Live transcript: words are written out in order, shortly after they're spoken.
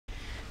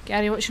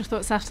Gary, what's your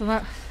thoughts after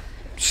that?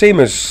 Same.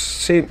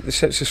 It's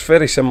a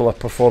very similar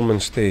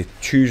performance to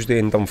Tuesday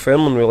in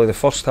Dunfermline. Really, the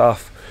first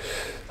half,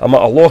 I'm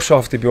at a loss. I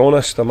have to be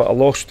honest. I'm at a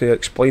loss to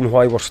explain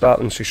why we're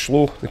starting so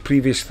slow. The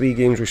previous 3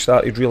 games we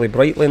started really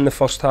brightly in the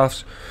first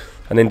halves,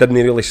 and then didn't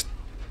really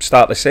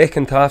start the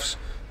second halves.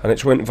 And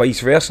it's went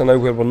vice versa now,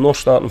 where we're not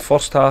starting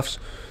first halves,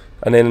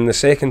 and then in the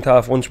second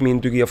half, once me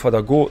and Dougie have had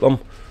a go at them,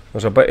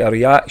 there's a bit of a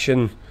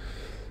reaction,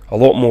 a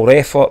lot more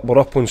effort. We're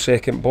up on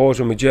second balls,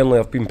 and we generally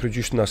have been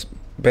producing a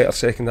better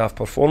second half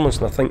performance,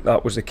 and I think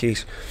that was the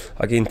case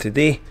again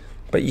today.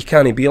 But you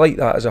can't be like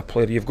that as a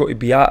player. You've got to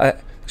be at it,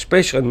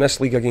 especially in this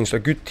league against a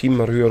good team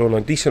or who are on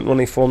a decent run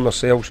of form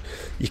themselves.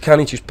 You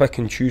can't just pick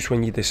and choose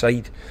when you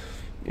decide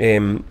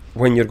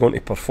when you're going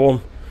to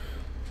perform.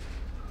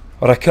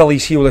 Our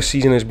Achilles heel this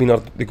season has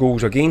been the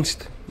goals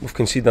against. We've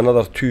conceded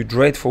another 2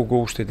 dreadful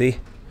goals today.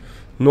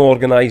 No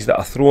organised at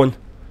a throw-in,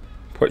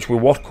 which we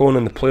work on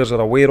and the players are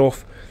aware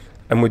of.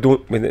 And we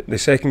don't. The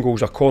second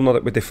goal's a corner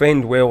that we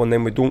defend well, and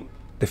then we don't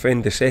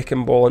defend the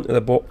second ball into the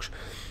box.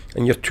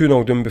 And you're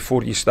 2-0 down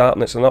before you start,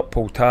 and it's an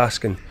uphill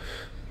task. And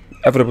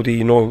everybody,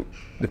 you know,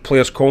 the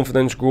players'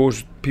 confidence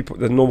goes. People,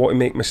 they know what to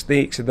make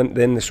mistakes. Then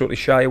they sort of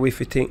shy away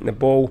from taking the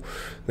ball.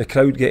 The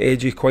crowd get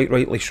edgy, quite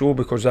rightly so,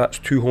 because that's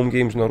 2 home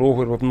games in a row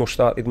where we've not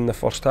started in the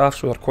first half.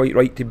 So they're quite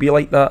right to be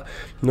like that.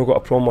 No got a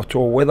problem at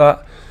all with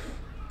that.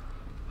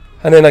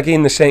 And then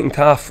again, the second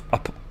half,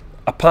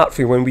 apart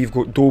from when we've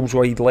got Dobes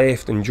wide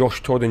left and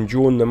Josh Todd and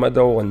Joe in the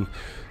middle and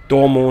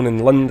Dormon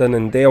and Linden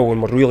and Dell,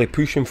 and we're really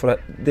pushing for it,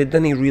 they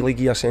didn't really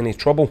give us any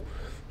trouble.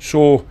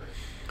 So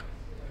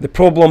the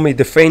problem with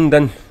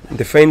defending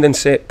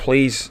set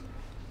plays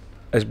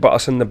is bit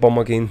us in the bum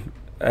again,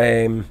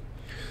 and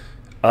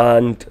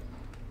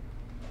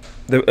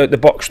the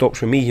buck stops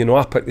with me. You know,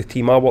 I pick the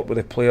team, I work with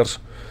the players,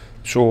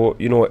 so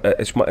you know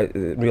it's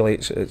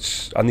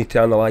I need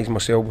to analyse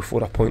myself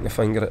before I point the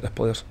finger at the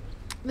players.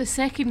 The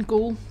second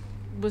goal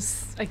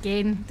was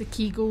again the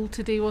key goal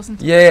today,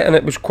 wasn't it? Yeah, and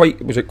it was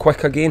it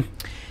quick again?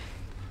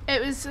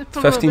 It was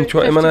probably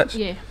 15-20 minutes.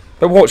 Yeah.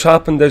 But what's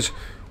happened is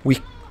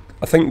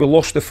I think we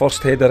lost the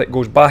first header. It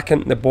goes back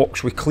into the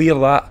box. We clear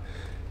that.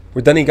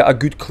 We didn't get a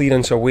good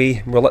clearance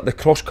away. We let the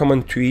cross come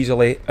in too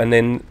easily, and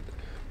then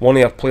one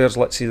of our players,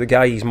 let's say the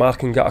guy he's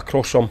marking, got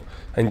across him,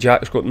 and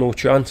Jack's got no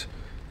chance.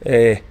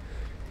 And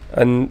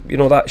you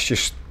know, that's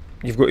just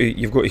you've got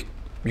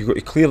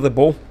to clear the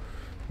ball.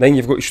 Then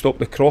you've got to stop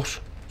the cross.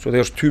 So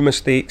there's 2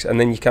 mistakes, and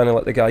then you can't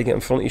let the guy get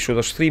in front of you. So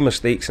there's 3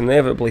 mistakes, and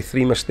inevitably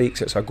 3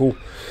 mistakes, it's a goal.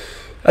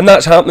 And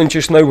that's happening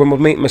just now when we're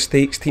making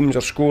mistakes, teams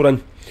are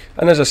scoring.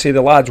 And as I say,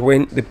 the lads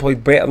they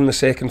played better in the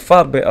second,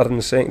 far better in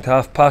the second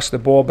half, passed the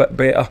ball a bit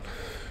better.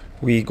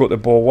 We got the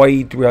ball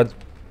wide, we had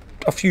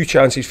a few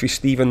chances for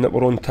Stephen that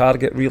were on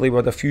target, really, we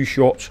had a few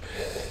shots.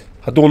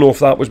 I don't know if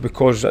that was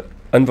because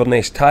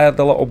Inverness tired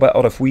a little bit,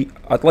 or if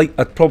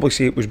I'd probably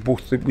say it was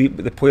both.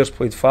 The players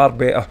played far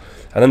better,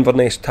 and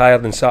Inverness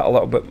tired and sat a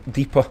little bit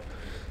deeper.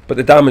 But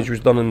the damage was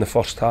done in the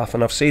first half,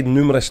 and I've said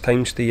numerous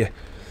times to you,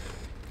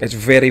 it's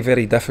very,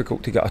 very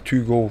difficult to get a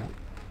 2-goal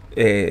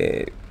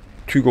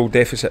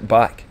deficit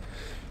back,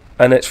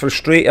 and it's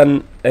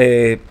frustrating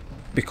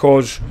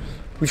because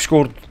we've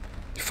scored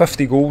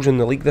 50 goals in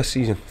the league this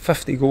season,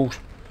 50 goals,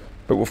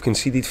 but we've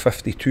conceded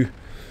 52,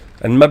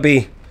 and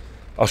maybe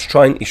us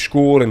trying to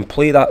score and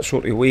play that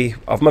sort of way,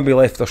 I've maybe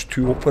left us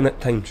too open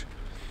at times.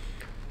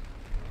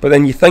 But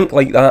then you think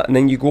like that, and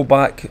then you go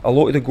back, a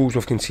lot of the goals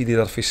we've conceded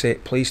are for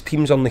set plays.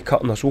 Teams aren't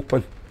cutting us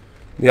open,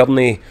 they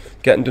aren't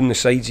getting down the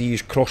sides of you,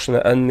 crossing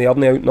it in, they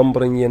aren't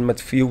outnumbering you in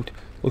midfield.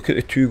 Look at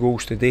the 2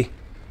 goals today.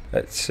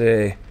 It's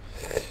a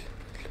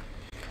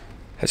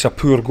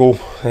poor goal,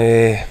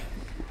 2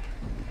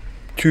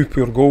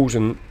 poor goals,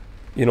 and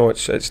you know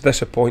it's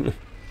disappointing.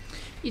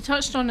 You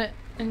touched on it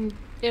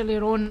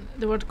earlier on,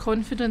 the word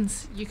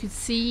confidence. You could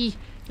see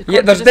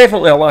yeah, there's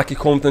definitely a lack of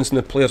confidence in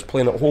the players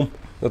playing at home.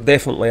 There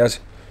definitely is,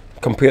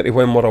 compared to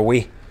when we're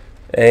away.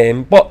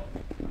 But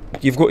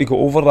you've got to go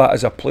over that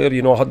as a player.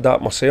 You know, I had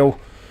that myself.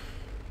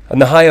 And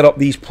the higher up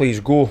these plays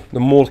go, the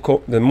more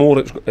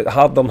it's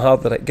harder and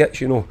harder it gets.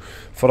 You know,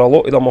 for a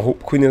lot of them, I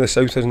hope Queen of the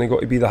South hasn't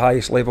got to be the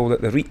highest level that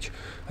they reach,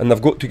 and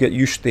they've got to get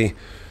used to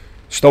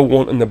still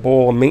wanting the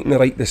ball and making the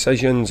right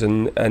decisions,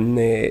 and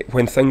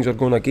when things are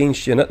going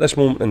against you. And at this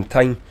moment in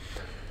time,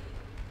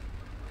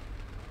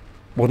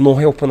 we're not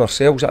helping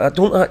ourselves. I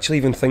don't actually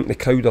even think the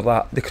crowd are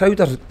that.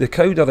 The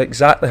crowd are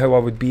exactly how I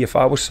would be if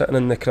I was sitting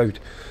in the crowd.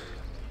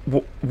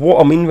 What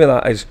I mean with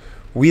that is,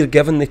 we're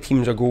giving the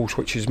teams a goals,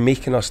 which is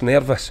making us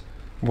nervous.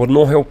 We're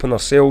not helping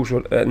ourselves,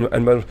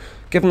 and we're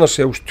giving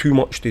ourselves too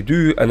much to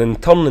do, and in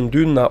turn in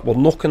doing that, we're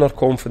knocking our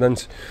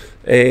confidence,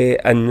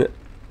 and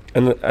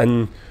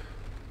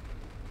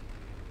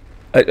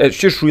it's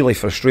just really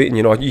frustrating.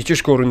 You know, you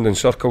just go round in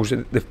circles.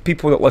 The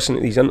people that listen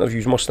to these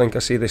interviews must think I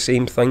say the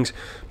same things,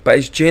 but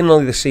it's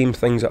generally the same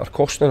things that are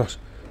costing us.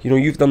 You know,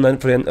 you've done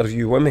every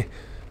interview with me,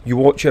 you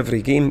watch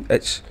every game,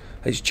 it's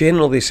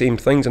generally the same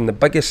things, and the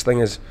biggest thing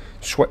is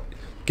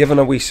giving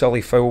away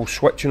silly fouls,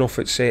 switching off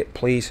at set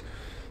plays.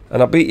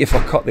 And I bet you if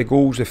I cut the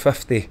goals to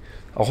 50,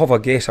 I'll have a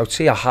guess. I'd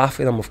say a half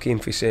of them have came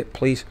for set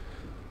plays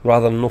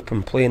rather than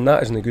open play, and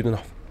that isn't good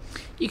enough.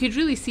 You could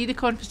really see the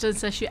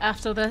confidence issue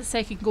after the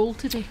second goal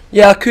today.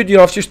 Yeah, I could.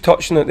 I was just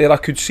touching it there. I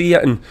could see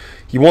it, and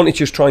you want to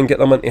just try and get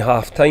them into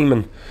half time,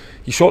 and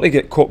you sort of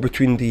get caught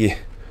between do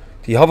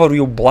you have a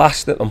real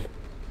blast at them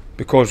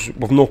because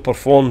we've not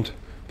performed,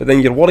 but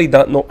then you're worried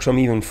that knocks them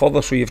even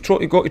further. So you've got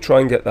to try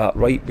and get that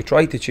right. We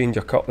tried to change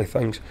a couple of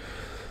things.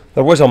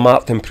 There was a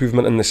marked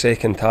improvement in the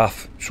second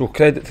half, so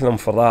credit to them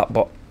for that.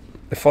 But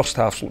the first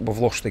half, we've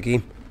lost the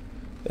game.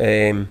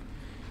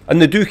 And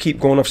they do keep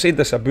going. I've said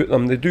this about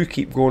them. They do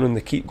keep going and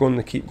they keep going and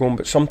they keep going.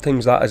 But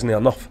sometimes that isn't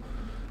enough.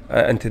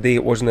 And today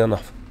it wasn't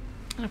enough.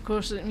 And of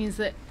course it means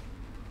that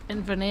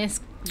Inverness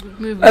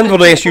move.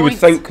 Inverness, you would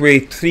think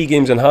with 3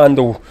 games in hand,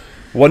 or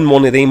win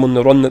one of them on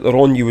the run that they're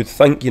on. You would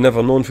think, you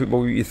never know in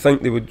football, you'd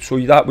think they would. So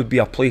that would be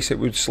a place that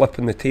would slip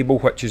in the table,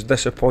 which is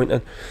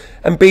disappointing.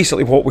 And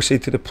basically what we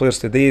said to the players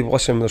today,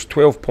 listen, there's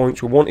 12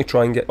 points. We want to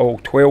try and get all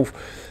 12.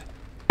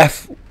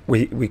 If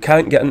we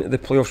can't get into the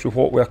playoffs with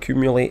what we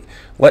accumulate,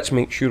 let's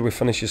make sure we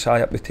finish as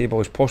high up the table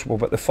as possible.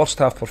 But the first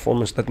half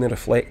performance didn't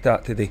reflect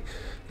that today.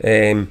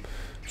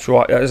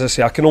 So as I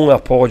say, I can only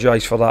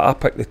apologise for that. I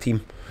picked the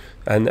team,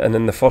 and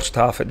in the first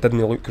half it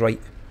didn't look right.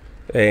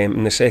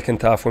 In the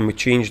second half, when we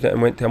changed it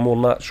and went to a more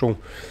natural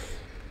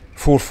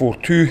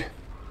 4-4-2,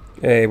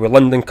 with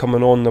London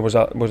coming on, there was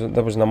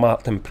a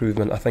marked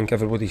improvement. I think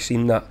everybody's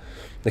seen that.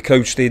 The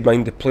crowd stayed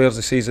behind the players.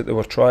 They says that they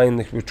were trying.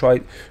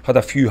 Had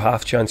a few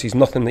half chances,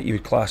 nothing that you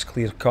would class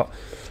clear cut.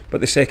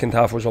 But the second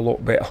half was a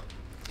lot better.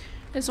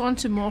 It's on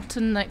to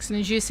Morton next, and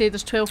as you say,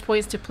 there's 12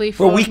 points to play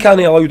for. Well, we can't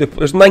allow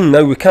there's 9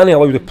 now. We can't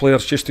allow the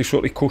players just to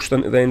sort of coast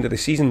into the end of the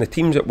season. The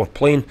teams that we're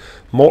playing,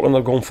 Morton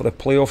are going for the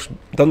playoffs.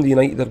 Dundee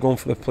United are going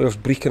for the playoffs.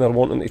 Brecon are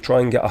wanting to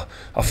try and get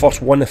a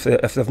first win if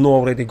they've not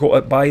already got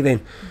it by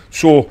then.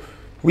 So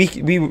we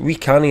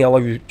can't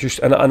allow just,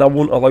 and I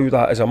won't allow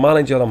that as a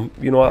manager.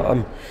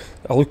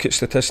 I look at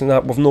statistics and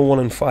that we've no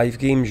won in 5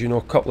 games,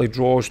 a couple of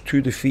draws,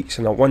 2 defeats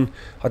and a win.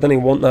 I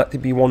didn't want that to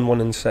be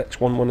 1-1-6, 1-1-7,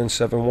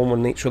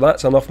 1-1-8. So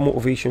that's enough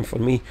motivation for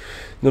me.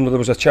 There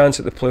was a chance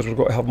that the players were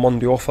going to have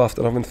Monday off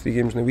after having 3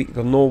 games in a week.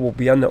 They'll know we'll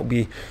be in. It'll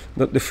be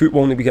the foot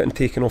won't be getting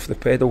taken off the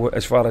pedal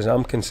as far as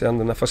I'm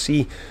concerned. And if I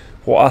see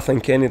what I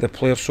think any of the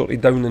players sort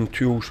of down in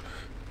tools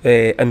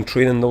in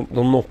training, they'll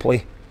not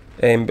play.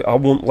 But I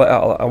won't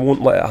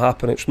let it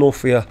happen. It's no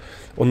fair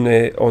on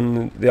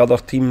the other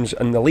teams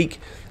in the league.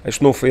 It's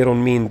no fair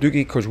on me and Doogie,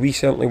 because we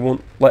certainly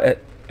won't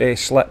let it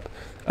slip.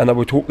 And I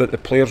would hope that the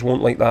players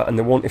won't like that, and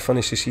they want to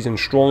finish the season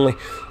strongly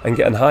and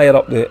getting higher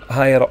up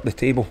the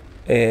table.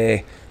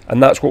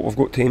 And that's what we've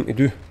got to aim to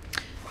do.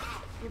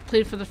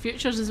 Playing for the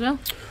futures as well.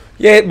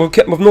 Yeah,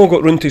 we've not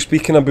got room to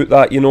speaking about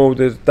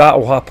that.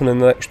 That'll happen in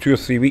the next 2 or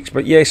 3 weeks.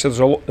 But yes, there's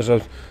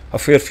a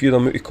fair few of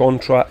them out of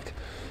contract.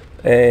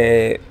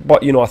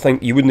 But I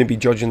think you wouldn't be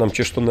judging them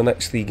just on the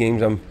next 3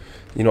 games.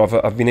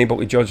 I've been able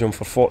to judge them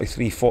for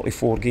 43,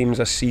 44 games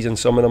this season,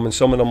 some of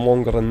them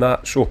longer than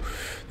that. So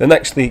the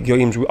next 3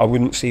 games I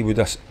wouldn't say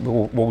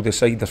will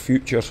decide their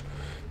futures,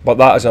 but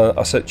that is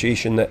a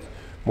situation that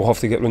we'll have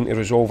to get round to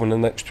resolve in the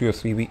next 2 or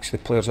 3 weeks, the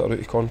players that are out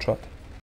of contract.